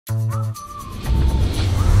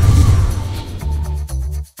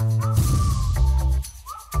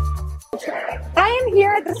I am here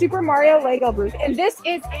at the Super Mario Lego booth, and this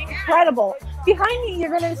is incredible. Behind me, you're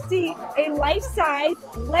going to see a life-size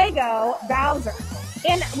Lego Bowser.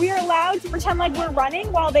 And we are allowed to pretend like we're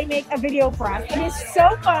running while they make a video for us. It is so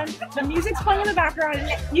fun. The music's playing in the background,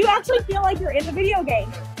 and you actually feel like you're in the video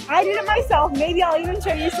game. I did it myself. Maybe I'll even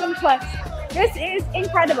show you some clips. This is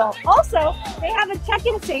incredible. Also, they have a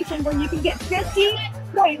check-in station where you can get 50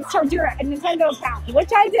 points towards your Nintendo account, which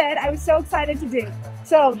I did. I was so excited to do.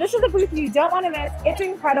 So this is a booth you don't want to miss. It's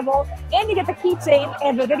incredible. And you get the keychain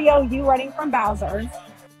and the video you running from Bowser.